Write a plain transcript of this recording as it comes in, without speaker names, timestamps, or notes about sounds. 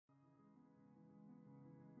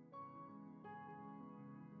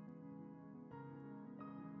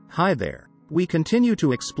Hi there. We continue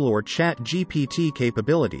to explore ChatGPT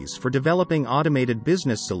capabilities for developing automated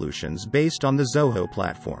business solutions based on the Zoho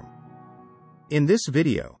platform. In this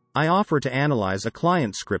video, I offer to analyze a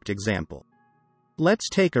client script example. Let's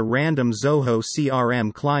take a random Zoho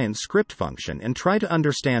CRM Client Script function and try to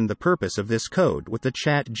understand the purpose of this code with the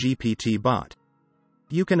ChatGPT bot.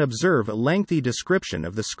 You can observe a lengthy description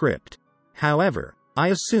of the script. However, I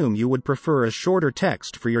assume you would prefer a shorter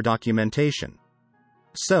text for your documentation.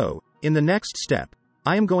 So, in the next step,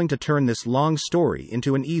 I am going to turn this long story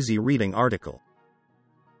into an easy reading article.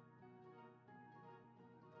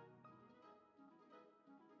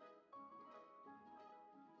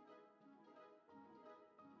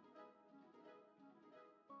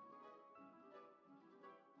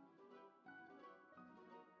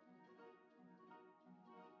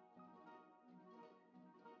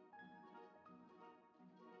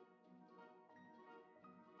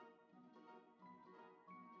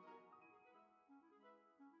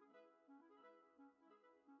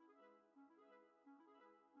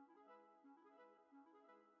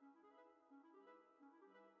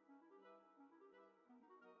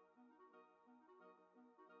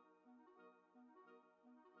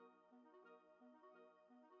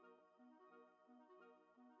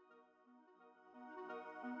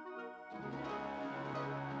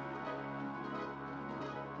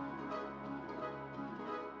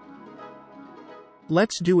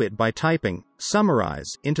 Let's do it by typing "summarize"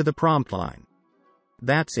 into the prompt line.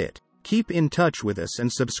 That's it. Keep in touch with us and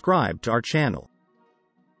subscribe to our channel.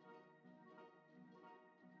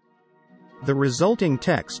 The resulting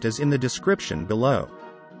text is in the description below.